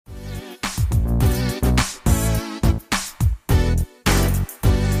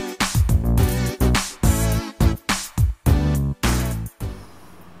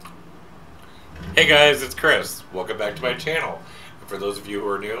Hey guys, it's Chris. Welcome back to my channel. And for those of you who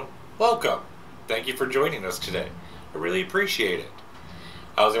are new, welcome. Thank you for joining us today. I really appreciate it.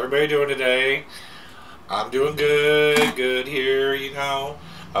 How's everybody doing today? I'm doing good here, you know.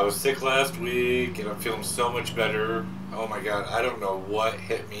 I was sick last week and I'm feeling so much better. Oh my god, I don't know what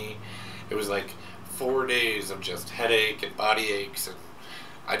hit me. It was like 4 days of just headache and body aches, and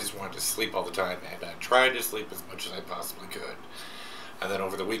I just wanted to sleep all the time, and I tried to sleep as much as I possibly could. And then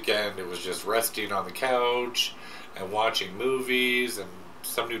over the weekend, it was just resting on the couch and watching movies and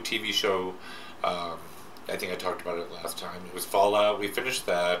some new TV show. I think I talked about it last time. It was Fallout. We finished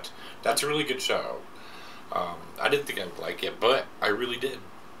that. That's a really good show. I didn't think I would like it, but I really did.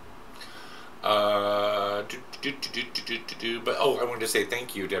 But oh, I wanted to say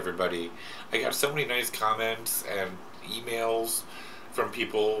thank you to everybody. I got so many nice comments and emails from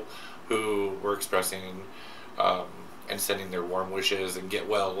people who were expressing and sending their warm wishes and get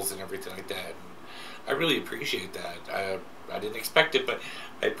wells and everything like that. And I really appreciate that. I didn't expect it, but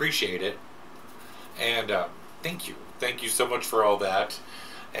I appreciate it. And thank you. Thank you so much for all that.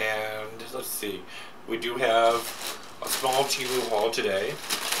 And let's see. We do have a small TEMU haul today.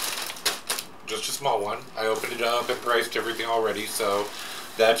 Just a small one. I opened it up and priced everything already, so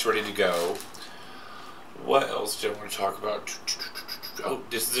that's ready to go. What else do I want to talk about? Oh,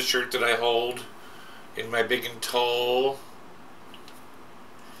 this is a shirt that I hold in my big and tall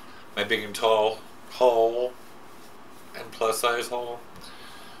haul and plus size haul.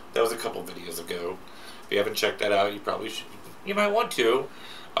 That was a couple videos ago. If you haven't checked that out, you probably should. You might want to.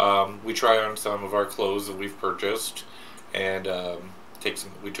 We try on some of our clothes that we've purchased, and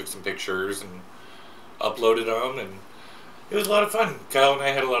we took some pictures and uploaded them, and it was a lot of fun. Kyle and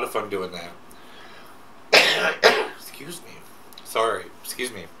I had a lot of fun doing that. Excuse me. Sorry.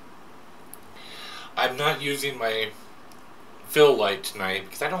 Excuse me. I'm not using my fill light tonight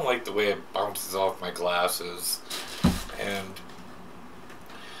because I don't like the way it bounces off my glasses, and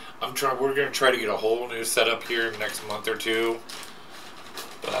we're going to try to get a whole new setup here in the next month or two.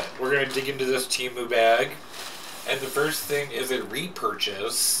 But we're going to dig into this TEMU bag, and the first thing is a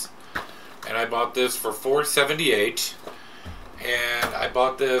repurchase, and I bought this for $4.78, and I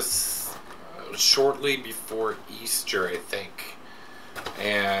bought this shortly before Easter, I think,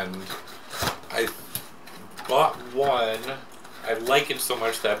 and I bought one. I like it so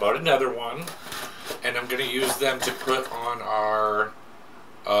much that I bought another one, and I'm going to use them to put on our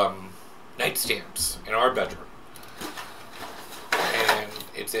nightstands in our bedroom. And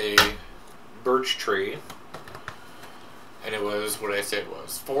it's a birch tree, and it was what I said it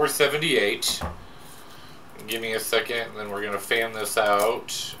was, $4.78. Give me a second, and then we're going to fan this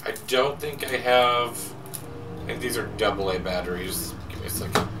out. I don't think I have, and these are AA batteries. Give me a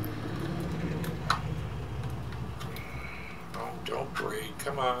second. Oh, don't break.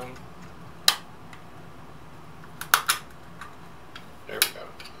 Come on. There we go.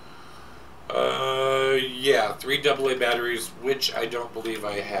 Yeah, 3 AA batteries, which I don't believe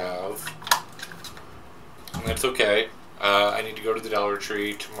I have. And that's okay. I need to go to the Dollar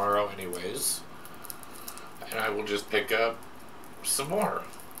Tree tomorrow anyways. And I will just pick up some more.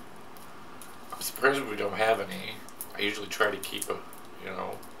 I'm surprised we don't have any. I usually try to keep a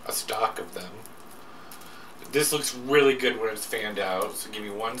stock of them. This looks really good when it's fanned out, so give me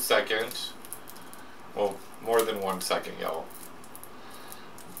 1 second. Well, more than 1 second, y'all.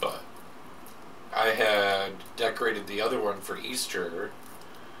 But I had decorated the other one for Easter,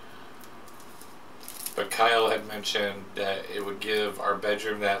 but Kyle had mentioned that it would give our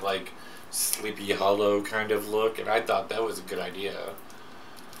bedroom that like Sleepy Hollow kind of look, and I thought that was a good idea.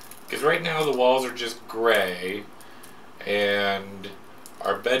 Because right now the walls are just gray, and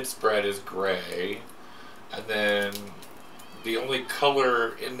our bedspread is gray, and then the only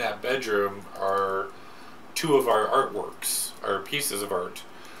color in that bedroom are 2 of our artworks, our pieces of art.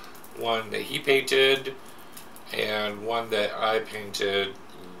 One that he painted, and one that I painted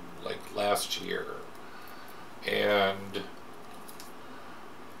like last year. And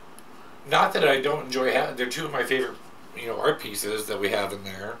not that I don't enjoy having, they're 2 of my favorite, art pieces that we have in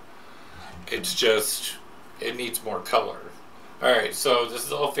there. It's just, it needs more color. Alright, so this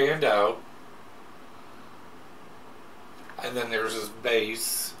is all fanned out. And then there's this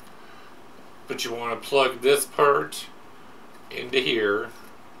base. But you want to plug this part into here.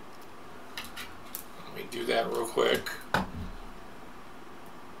 Let me do that real quick.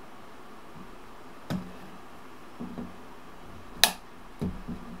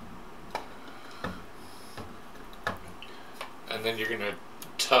 And then you're going to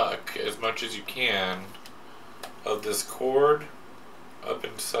tuck as much as you can of this cord up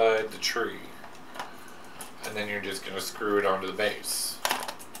inside the tree. And then you're just going to screw it onto the base.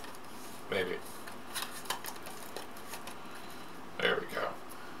 Maybe.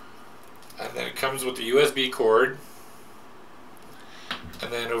 comes with the USB cord.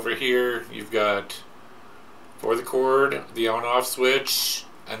 And then over here, you've got for the cord, the on-off switch,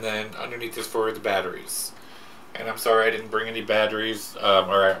 and then underneath is for the batteries. And I'm sorry I didn't bring any batteries,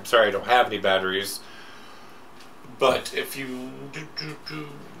 or I'm sorry I don't have any batteries. But if you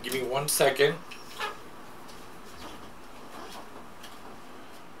give me 1 second.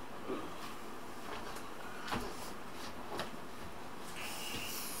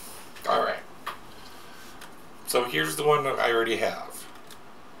 Alright. So here's the one that I already have.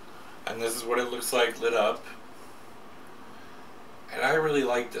 And this is what it looks like lit up. And I really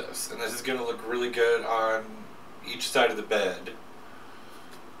like this. And this is going to look really good on each side of the bed.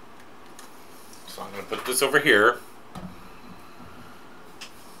 So I'm going to put this over here.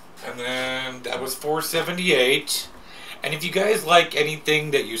 And then that was $4.78. And if you guys like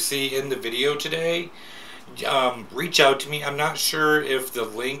anything that you see in the video today, reach out to me. I'm not sure if the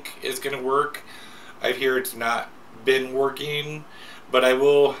link is going to work. I hear it's not been working, but I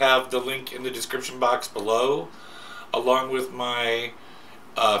will have the link in the description box below, along with my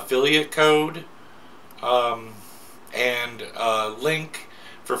affiliate code and link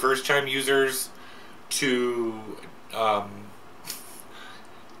for first-time users to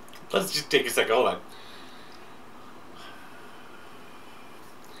let's just take a second, hold on.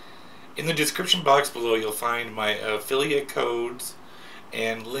 In the description box below, you'll find my affiliate codes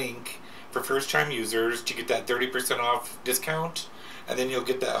and link for first-time users to get that 30% off discount, and then you'll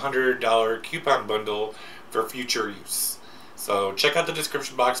get that $100 coupon bundle for future use. So check out the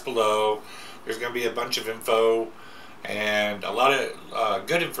description box below. There's going to be a bunch of info and a lot of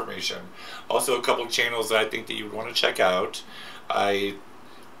good information. Also a couple of channels that I think that you would want to check out.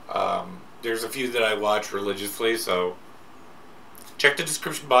 There's a few that I watch religiously, so check the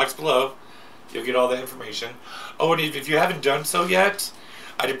description box below. You'll get all that information. Oh, and if you haven't done so yet,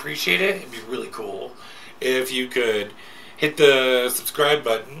 I'd appreciate it. It'd be really cool if you could hit the subscribe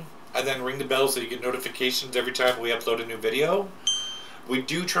button and then ring the bell so you get notifications every time we upload a new video. We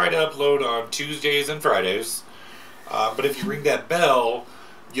do try to upload on Tuesdays and Fridays, but if you ring that bell,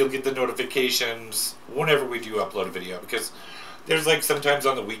 you'll get the notifications whenever we do upload a video, because there's like sometimes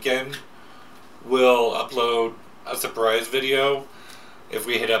on the weekend we'll upload a surprise video if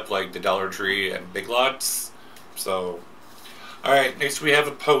we hit up like the Dollar Tree and Big Lots. So alright, next we have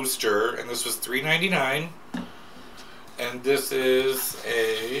a poster, and this was $3.99, and this is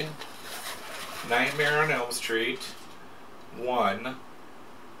a Nightmare on Elm Street 1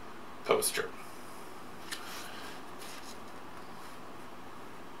 poster.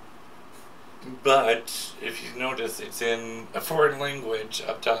 But if you notice, it's in a foreign language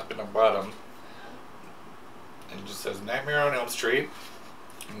up top and on bottom, and it just says Nightmare on Elm Street,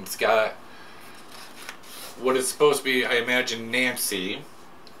 and it's got what is supposed to be, I imagine, Nancy,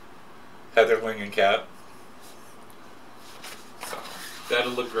 Heather Langenkamp. So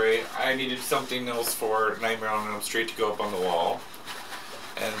that'll look great. I needed something else for Nightmare on Elm Street to go up on the wall,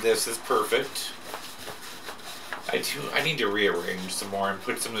 and this is perfect. I need to rearrange some more and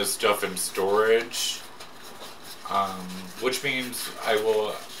put some of this stuff in storage, which means I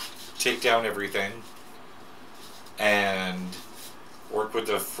will take down everything and work with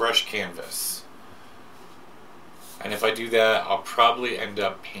a fresh canvas. And if I do that, I'll probably end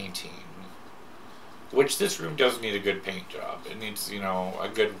up painting. Which this room does need a good paint job. It needs, you know, a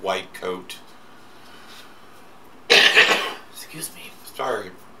good white coat. Excuse me.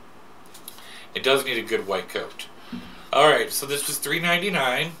 Sorry. It does need a good white coat. Alright, so this was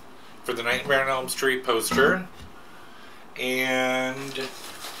 $3.99 for the Nightmare on Elm Street poster. And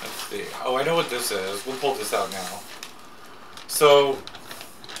let's see. Oh, I know what this is. We'll pull this out now. So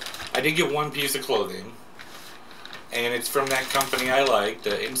I did get one piece of clothing, and it's from that company I like,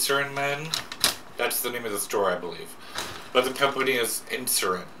 the Insurin Men. That's the name of the store, I believe. But the company is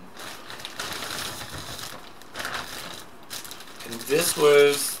Insurin. And this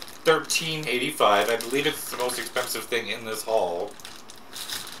was $13.85. I believe it's the most expensive thing in this haul.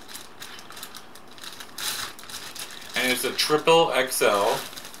 And it's a triple XL.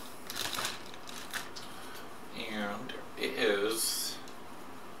 And it is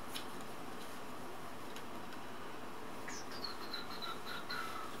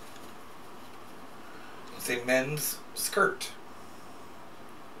a men's skirt.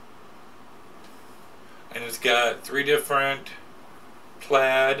 And it's got 3 different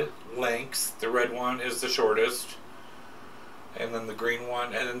plaid lengths. The red one is the shortest, and then the green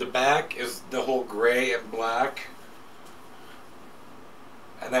one, and then the back is the whole gray and black,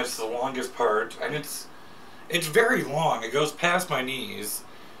 and that's the longest part. And it's very long. It goes past my knees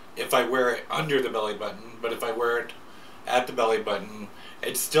if I wear it under the belly button, but if I wear it at the belly button.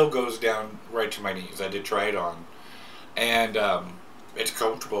 It still goes down right to my knees. I did try it on. And it's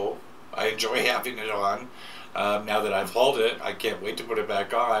comfortable. I enjoy having it on. Now that I've hauled it, I can't wait to put it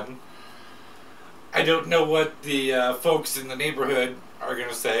back on. I don't know what the folks in the neighborhood are going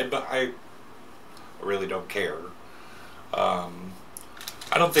to say, but I really don't care. I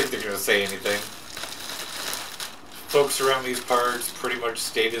don't think they're going to say anything. Folks around these parts pretty much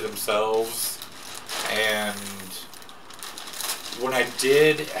stay to themselves, and when I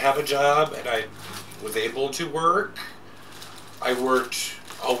did have a job and I was able to work, I worked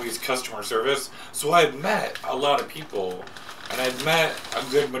always customer service, so I've met a lot of people, and I've met a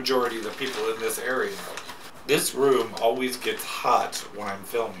good majority of the people in this area. This room always gets hot when I'm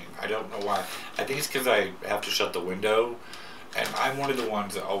filming. I don't know why. I think it's because I have to shut the window, and I'm one of the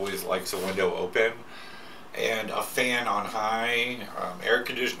ones that always likes a window open and a fan on high, air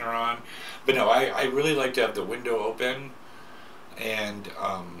conditioner on. But no, I really like to have the window open, and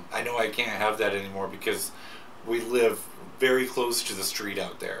I know I can't have that anymore because we live very close to the street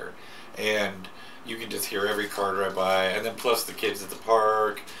out there, and you can just hear every car drive by, and then plus the kids at the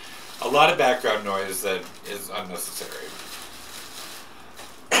park. A lot of background noise that is unnecessary.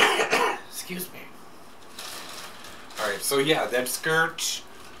 Excuse me. Alright, so yeah, that skirt,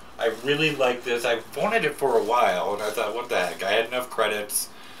 I really like this. I've wanted it for a while, and I thought, what the heck, I had enough credits,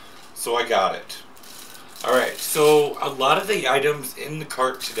 so I got it. Alright, so a lot of the items in the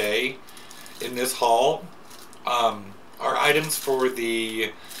cart today, in this haul, are items for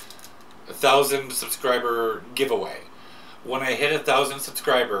the 1,000 subscriber giveaway. When I hit 1,000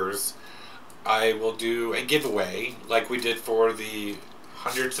 subscribers, I will do a giveaway like we did for the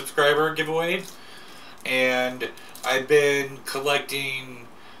 100 subscriber giveaway. And I've been collecting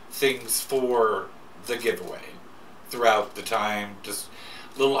things for the giveaway throughout the time, just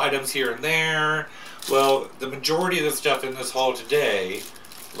little items here and there. Well, the majority of the stuff in this haul today,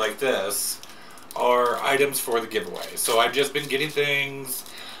 like this, are items for the giveaway. So I've just been getting things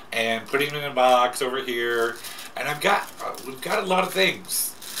and putting them in a box over here, and we've got a lot of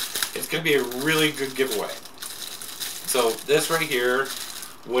things. It's going to be a really good giveaway. So this right here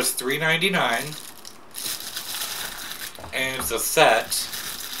was $3.99, and it's a set.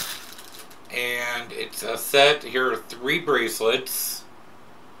 And it's a set. Here are 3 bracelets.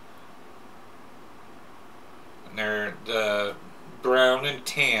 And they're the brown and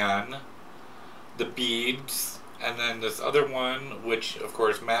tan, the beads, and then this other one, which of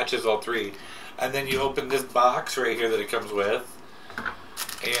course matches all 3. And then you open this box right here that it comes with,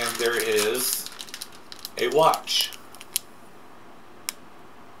 and there is a watch.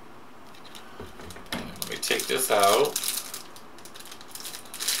 And let me take this out.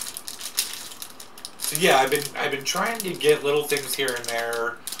 So yeah, I've been trying to get little things here and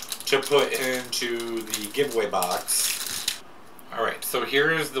there to put into the giveaway box. Alright, so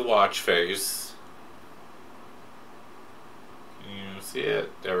here is the watch face. Can you see it?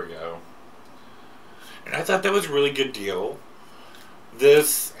 There we go. And I thought that was a really good deal.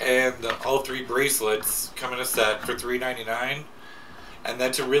 This and all 3 bracelets come in a set for $3.99, and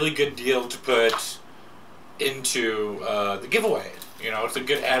that's a really good deal to put into the giveaway. You know, it's a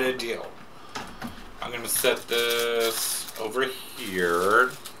good added deal. I'm going to set this over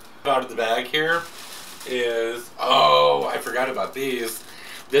here. Out of the bag here is, oh, I forgot about these.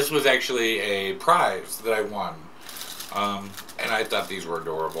 This was actually a prize that I won. And I thought these were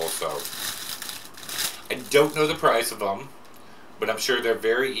adorable, so I don't know the price of them, but I'm sure they're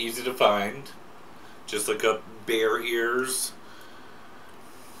very easy to find. Just look up bear ears.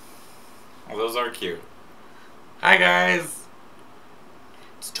 Oh, those are cute. Hi guys!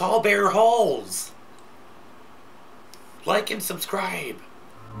 It's Tall Bear Hauls! Like and subscribe!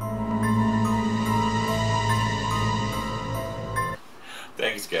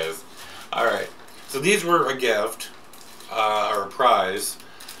 Thanks guys. Alright, so these were a gift, or a prize,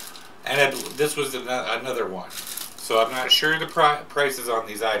 and this was another one. So I'm not sure the prices on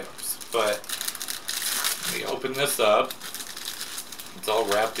these items, but let me open this up. It's all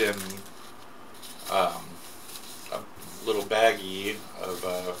wrapped in a little baggie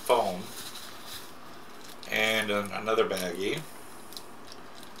of foam, and another baggie.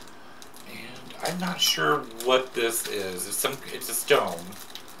 And I'm not sure what this is. It's a stone.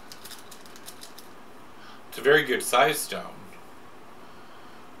 It's a very good size stone.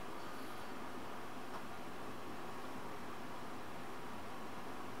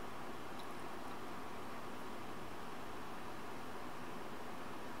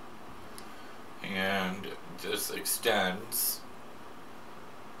 And this extends.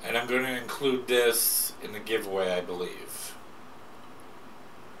 And I'm going to include this in the giveaway, I believe.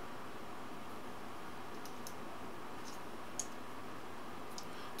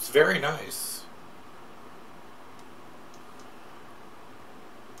 It's very nice.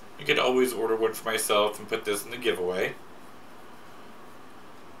 I could always order one for myself and put this in the giveaway.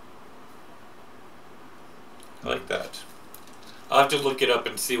 I like that. I'll have to look it up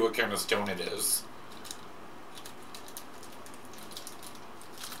and see what kind of stone it is.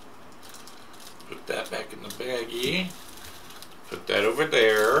 Put that back in the baggie. Put that over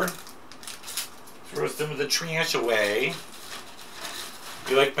there. Throw some of the trash away.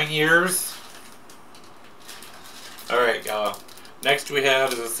 You like my ears? Alright, next we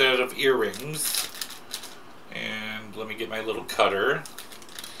have is a set of earrings. And let me get my little cutter.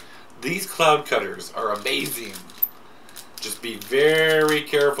 These cloud cutters are amazing. Just be very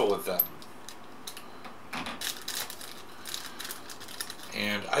careful with them.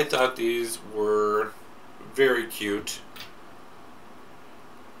 And I thought these were very cute.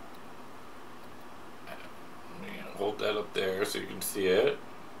 Hold that up there so you can see it.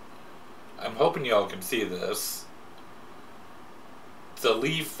 I'm hoping y'all can see this. It's a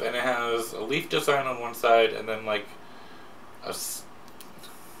leaf, and it has a leaf design on one side, and then like a,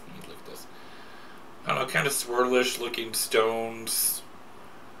 look at this, I don't know, kind of swirlish looking stones,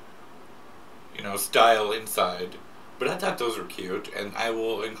 you know, style inside. But I thought those were cute, and I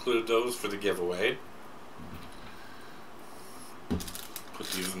will include those for the giveaway. Put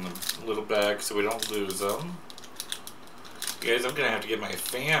these in the little bag so we don't lose them. Guys, I'm gonna have to get my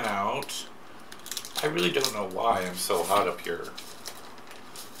fan out. I really don't know why I'm so hot up here.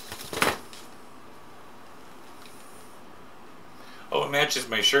 Oh, it matches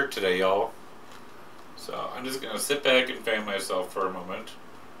my shirt today, y'all. So I'm just gonna sit back and fan myself for a moment.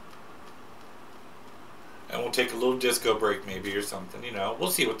 And we'll take a little disco break maybe or something, you know.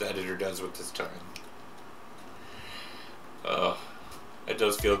 We'll see what the editor does with this time. It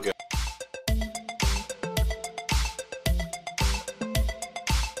does feel good.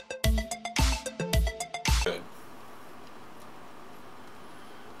 Good.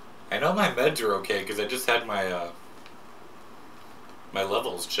 I know my meds are okay because I just had my my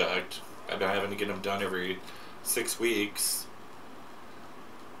levels checked. I've been having to get them done every 6 weeks.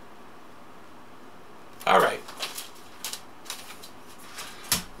 Alright.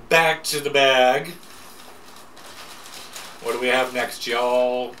 Back to the bag. What do we have next,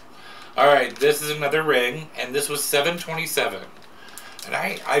 y'all? Alright, this is another ring, and this was $7.27. And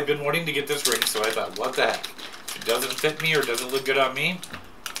I've been wanting to get this ring, so I thought, what the heck? If it doesn't fit me or doesn't look good on me,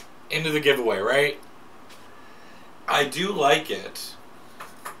 into the giveaway, right? I do like it.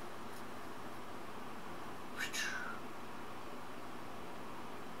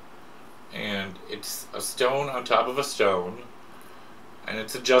 And it's a stone on top of a stone, and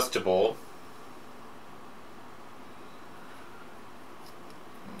it's adjustable.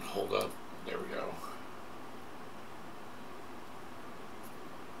 Hold up, there we go.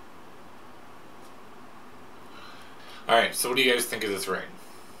 Alright, so what do you guys think of this ring?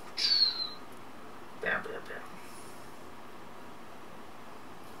 Bam, bam, bam.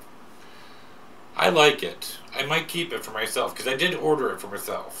 I like it. I might keep it for myself, because I did order it for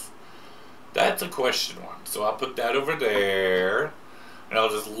myself. That's a question one. So I'll put that over there, and I'll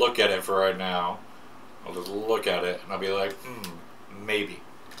just look at it for right now. I'll just look at it, and I'll be like, maybe.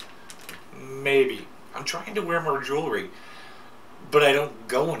 Maybe. I'm trying to wear more jewelry, but I don't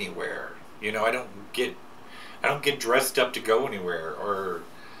go anywhere. You know, I don't get dressed up to go anywhere,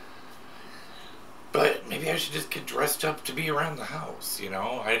 but maybe I should just get dressed up to be around the house, you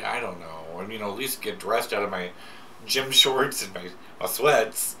know? I don't know. I mean, at least get dressed out of my gym shorts and my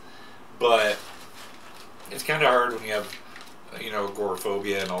sweats. But it's kind of hard when you have, you know,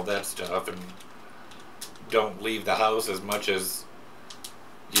 agoraphobia and all that stuff and don't leave the house as much as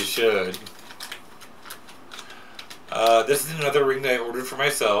you should. This is another ring that I ordered for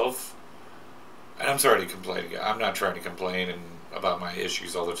myself. And I'm sorry to complain. I'm not trying to complain about my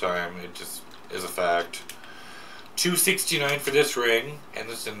issues all the time. It just is a fact. $2.69 for this ring. And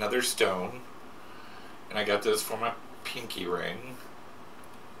this is another stone. And I got this for my pinky ring.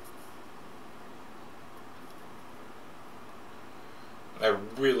 I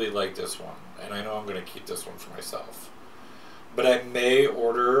really like this one, and I know I'm going to keep this one for myself. But I may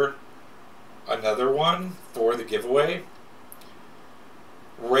order another one for the giveaway.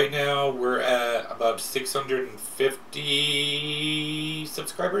 Right now, we're at about 650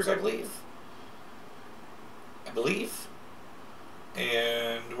 subscribers, I believe.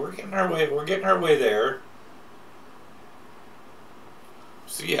 And we're getting our way. We're getting our way there.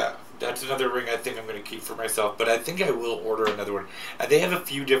 So yeah. That's another ring I think I'm going to keep for myself, but I think I will order another one. And they have a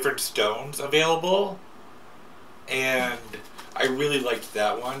few different stones available, and I really liked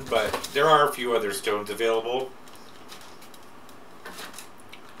that one, but there are a few other stones available.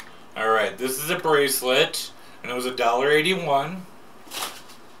 Alright, this is a bracelet, and it was $1.81.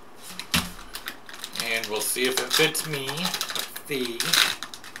 And we'll see if it fits me. Let's see.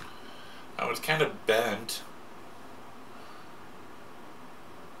 Oh, it's kind of bent.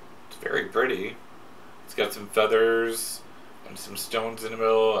 It's very pretty. It's got some feathers and some stones in the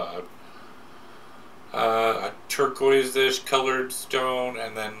middle. A turquoise-ish colored stone,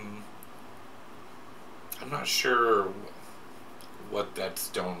 and then I'm not sure what that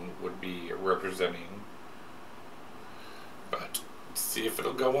stone would be representing. But let's see if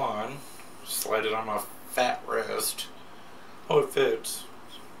it'll go on. Slide it on my fat wrist. Oh, it fits.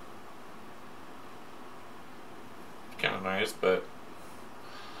 Kind of nice, but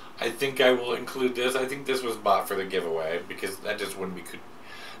I think I will include this. I think this was bought for the giveaway because that just wouldn't be good.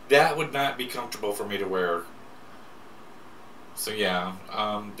 That would not be comfortable for me to wear. So yeah,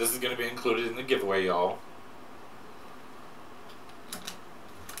 this is going to be included in the giveaway, y'all.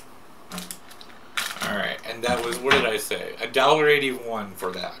 Alright, and that was, what did I say? $1.81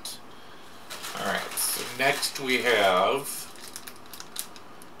 for that. Alright, so next we have,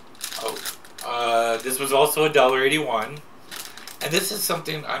 this was also $1.81, and this is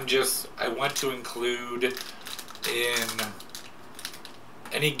something I want to include in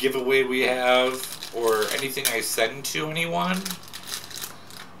any giveaway we have, or anything I send to anyone,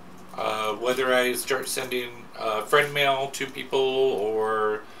 whether I start sending friend mail to people,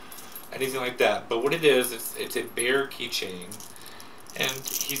 or anything like that. But what it is, it's a bear keychain, and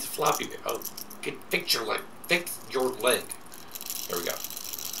he's floppy. Oh, fix your leg. Fix your leg. There we go.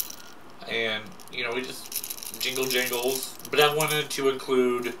 And, you know, we just jingles. But I wanted to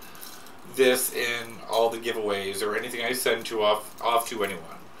include this in all the giveaways or anything I send to off to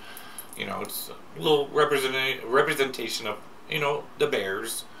anyone. You know, it's a little representation of, you know, the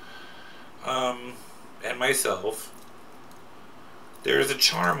bears, and myself. There's a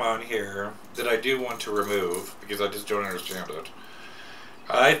charm on here that I do want to remove because I just don't understand it.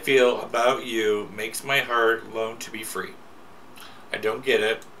 I feel about you makes my heart long to be free. I don't get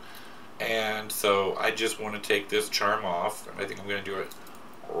it, and so I just want to take this charm off, and I think I'm going to do it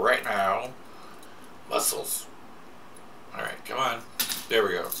right now. Muscles. Alright, come on. There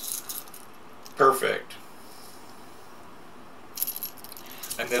we go. Perfect.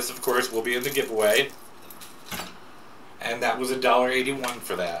 And this, of course, will be in the giveaway. And that was $1.81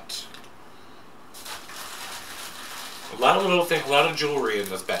 for that. A lot of little things, a lot of jewelry in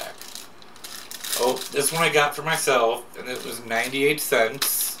this bag. Oh, this one I got for myself, and it was 98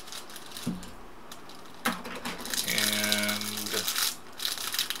 cents. And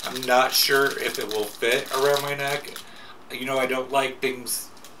I'm not sure if it will fit around my neck. You know, I don't like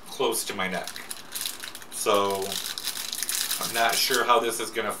things close to my neck. So, I'm not sure how this is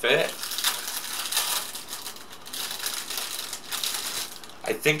going to fit.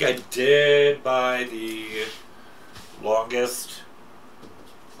 I think I did buy the longest.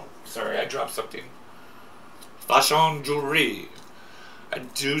 Oh, sorry, I dropped something. Fashion jewelry. I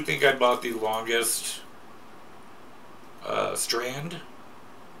do think I bought the longest strand.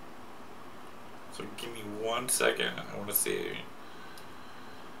 So give me 1 second. I want to see.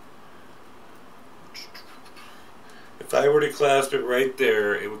 If I were to clasp it right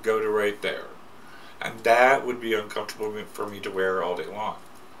there, it would go to right there. And that would be uncomfortable for me to wear all day long.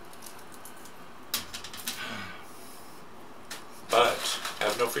 But,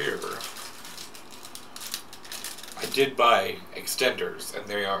 have no fear. I did buy extenders, and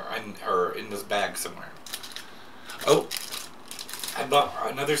they are in this bag somewhere. Oh, I bought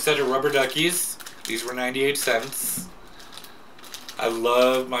another set of rubber duckies. These were 98 cents. I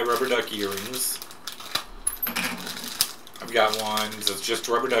love my rubber ducky earrings. I've got ones that's just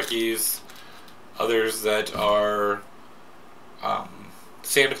rubber duckies. Others that are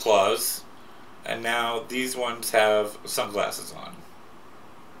Santa Claus, and now these ones have sunglasses on.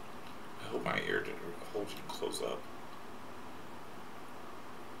 I hope my ear didn't close up.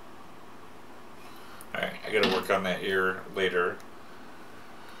 Alright, I gotta work on that ear later.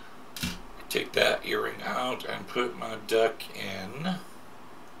 Take that earring out and put my duck in.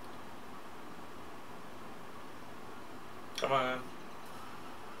 Come on.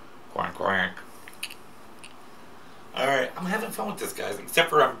 Quack, quack. Alright, I'm having fun with this, guys, except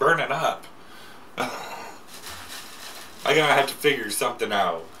for I'm burning up. I'm gonna have to figure something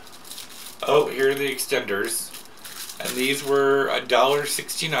out. Oh, here are the extenders. And these were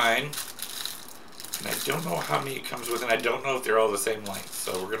 $1.69. And I don't know how many it comes with, and I don't know if they're all the same length.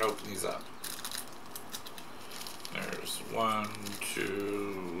 So we're gonna open these up. There's 1,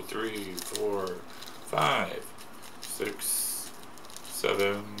 2, 3, 4, 5, 6,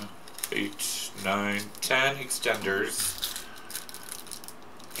 7, 8, 9, 10 extenders.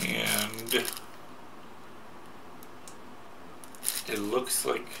 And And it looks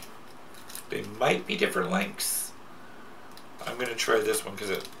like they might be different lengths. I'm going to try this one because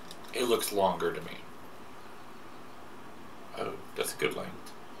it looks longer to me. Oh, that's a good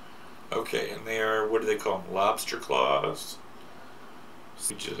length. Okay, and they are, what do they call them? Lobster claws.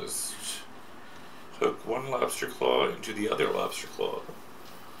 So you just hook one lobster claw into the other lobster claw.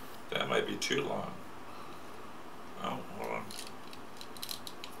 That might be too long. Oh, hold on.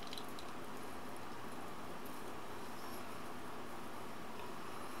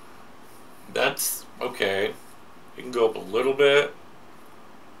 That's okay. You can go up a little bit,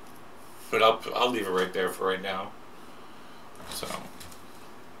 but I'll leave it right there for right now. So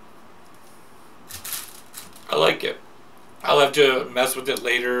I like it. I'll have to mess with it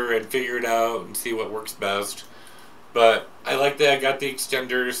later and figure it out and see what works best. But I like that I got the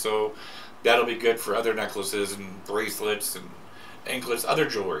extender, so that'll be good for other necklaces and bracelets and anklets, other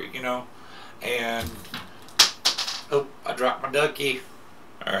jewelry, you know. And oh, I dropped my ducky.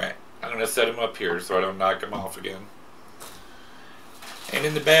 All right, I'm gonna set him up here so I don't knock him off again. And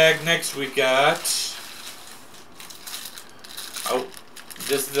in the bag next we got, oh,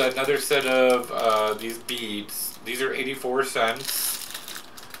 this is another set of these beads. These are 84 cents,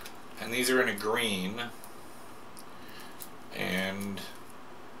 and these are in a green. And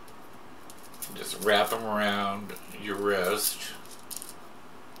just wrap them around your wrist,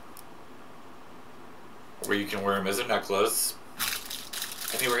 where you can wear them as a necklace.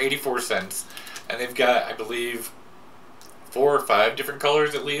 And they were 84 cents, and they've got, I believe, 4 or 5 different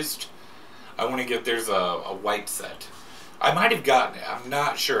colors at least. I want to get, there's a white set. I might have gotten it, I'm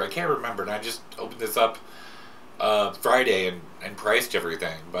not sure, I can't remember, and I just opened this up Friday and priced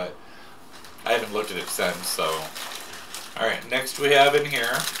everything, but I haven't looked at it since, so. Alright, next we have in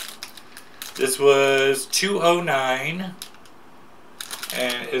here, this was $2.09,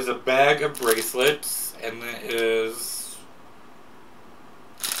 and it is a bag of bracelets, and it is,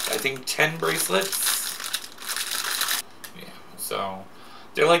 I think, 10 bracelets. Yeah, so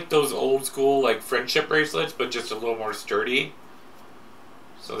they're like those old school like friendship bracelets, but just a little more sturdy.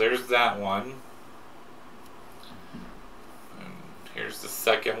 So there's that one. And here's the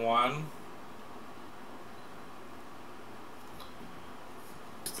second one.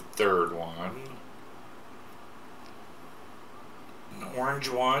 Here's the third one. An orange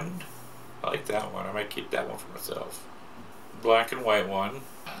one. I like that one. I might keep that one for myself. Black and white one.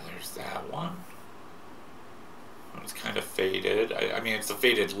 There's that one. It's kind of faded. I mean, it's a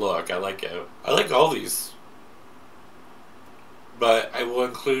faded look. I like it. I like all these. But I will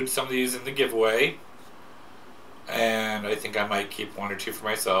include some of these in the giveaway. And I think I might keep 1 or 2 for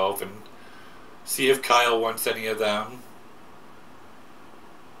myself and see if Kyle wants any of them.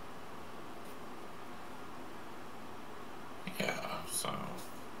 Yeah, so.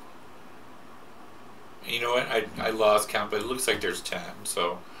 You know what? I lost count, but it looks like there's 10.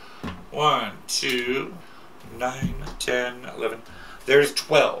 So 1, 2, 9, 10, 11. There's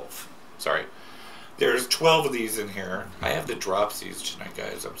 12. Sorry. There's 12 of these in here. I have the dropsies tonight,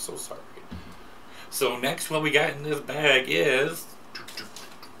 guys. I'm so sorry. So next what we got in this bag is,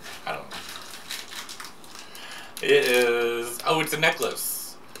 I don't know. It is, oh, it's a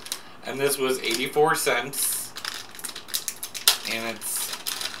necklace. And this was 84 cents. And it's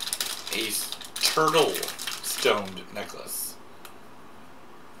a turtle stoned necklace.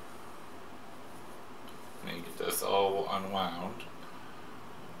 Let me get this all unwound.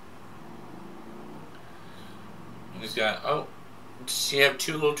 And he's got, oh, does she have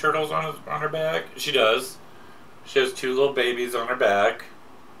 2 little turtles on her back? She does. She has 2 little babies on her back.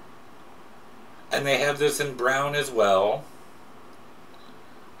 And they have this in brown as well.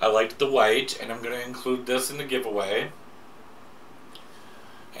 I liked the white, and I'm going to include this in the giveaway.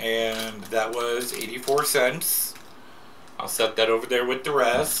 And that was 84 cents. I'll set that over there with the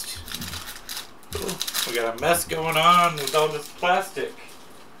rest. Ooh, we got a mess going on with all this plastic.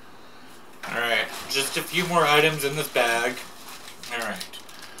 Alright, just a few more items in this bag. Alright.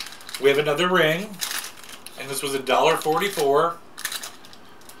 We have another ring. And this was $1.44.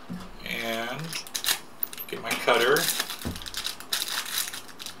 And get my cutter.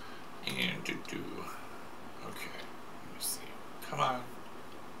 And okay. Let me see. Come on.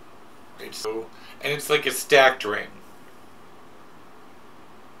 Right, so, and it's like a stacked ring.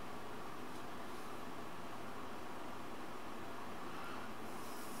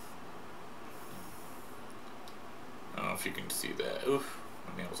 I don't know if you can see that. Oof,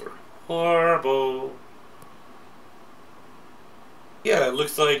 my nails are horrible. Yeah, it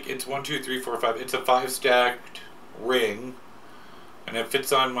looks like it's 1, 2, 3, 4, 5. It's a 5 stacked ring, and it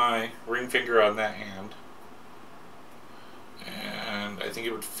fits on my ring finger on that hand. And I think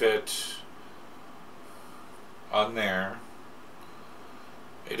it would fit on there.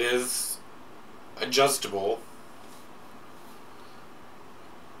 It is adjustable.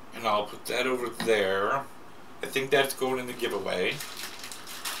 And I'll put that over there. I think that's going in the giveaway.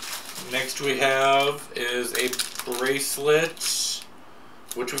 Next we have is a bracelet,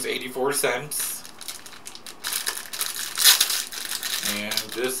 which was 84 cents. And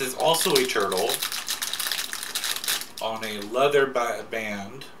this is also a turtle on a leather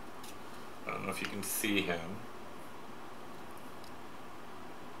band. I don't know if you can see him.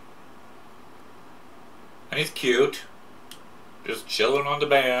 And he's cute. Just chilling on the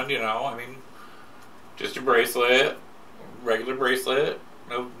band, you know. I mean, just a bracelet, regular bracelet.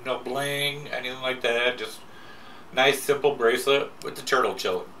 No bling, anything like that. Just nice, simple bracelet with the turtle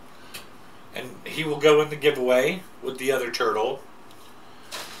chilling. And he will go in the giveaway with the other turtle.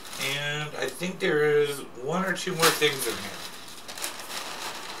 And I think there is one or two more things in here.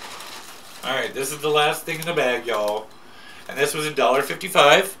 Alright, this is the last thing in the bag, y'all. And this was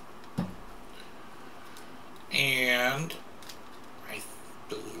 $1.55. And I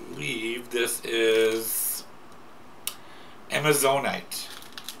believe this is Amazonite.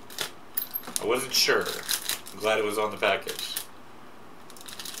 I wasn't sure. I'm glad it was on the package.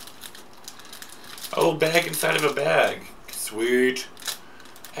 Oh, bag inside of a bag. Sweet.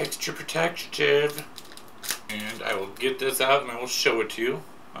 Extra protective. And I will get this out and I will show it to you.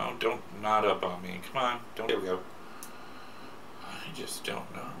 Oh, don't nod up on me. Come on. Don't. There we go. I just don't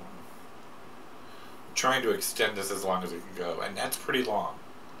know. I'm trying to extend this as long as it can go. And that's pretty long.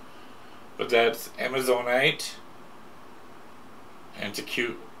 But that's Amazonite. And it's a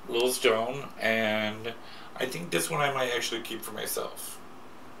cute little stone. And I think this one I might actually keep for myself.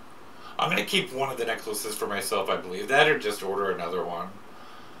 I'm going to keep one of the necklaces for myself, I believe. That or just order another one.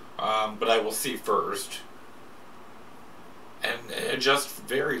 But I will see first. And adjust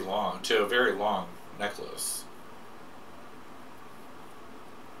very long to a very long necklace.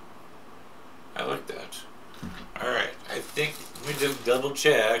 I like that. Alright, I think we just double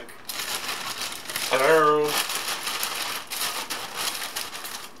check. Hello?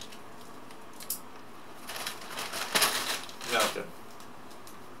 Nothing.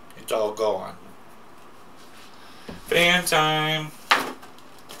 It's all gone. Fan time.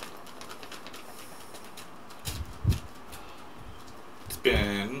 It's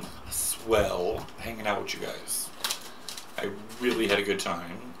been swell hanging out with you guys. I really had a good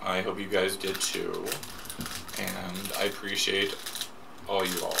time. I hope you guys did too. And I appreciate all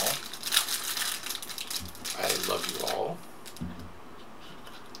you all. I love you all.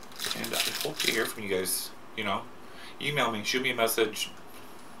 And I hope to hear from you guys. You know, email me, shoot me a message.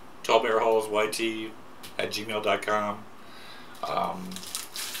 tallbearhallsyt@gmail.com.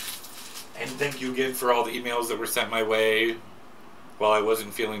 And thank you again for all the emails that were sent my way while I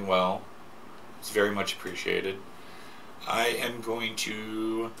wasn't feeling well. It's very much appreciated. I am going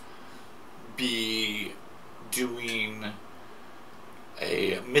to be doing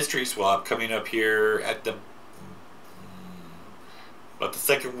a mystery swap coming up here at the about the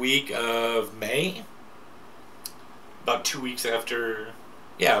second week of May. About 2 weeks after,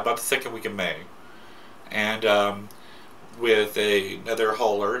 yeah, about the second week of May. And with another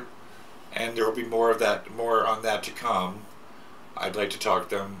hauler, and there will be more of that, more on that to come. I'd like to talk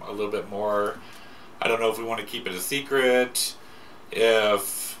to them a little bit more. I don't know if we want to keep it a secret.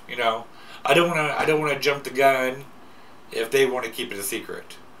 If, you know, I don't want to jump the gun if they want to keep it a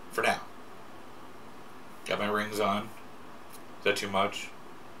secret for now. Got my rings on. Is that too much?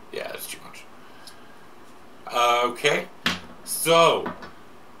 Yeah, that's too much. Okay. So,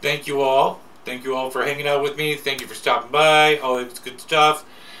 thank you all. Thank you all for hanging out with me. Thank you for stopping by. All this good stuff.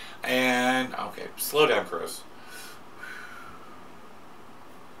 And, okay, slow down, Chris.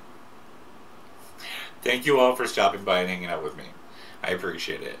 Thank you all for stopping by and hanging out with me. I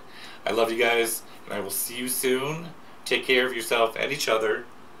appreciate it. I love you guys, and I will see you soon. Take care of yourself and each other,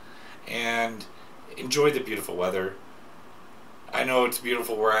 and enjoy the beautiful weather. I know it's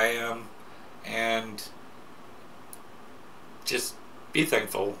beautiful where I am, and just be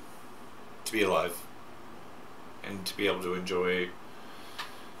thankful to be alive and to be able to enjoy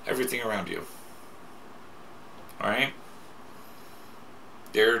everything around you. Alright?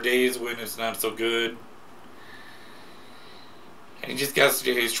 There are days when it's not so good, and you just gotta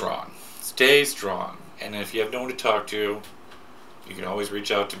stay strong. Stay strong. And if you have no one to talk to, you can always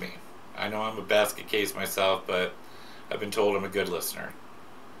reach out to me. I know I'm a basket case myself, but I've been told I'm a good listener.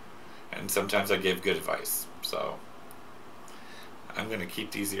 And sometimes I give good advice. So, I'm going to keep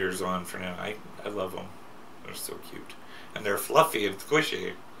these ears on for now. I love them. They're so cute. And they're fluffy and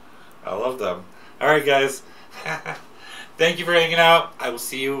squishy. I love them. Alright guys. Thank you for hanging out. I will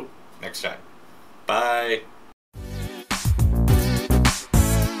see you next time. Bye.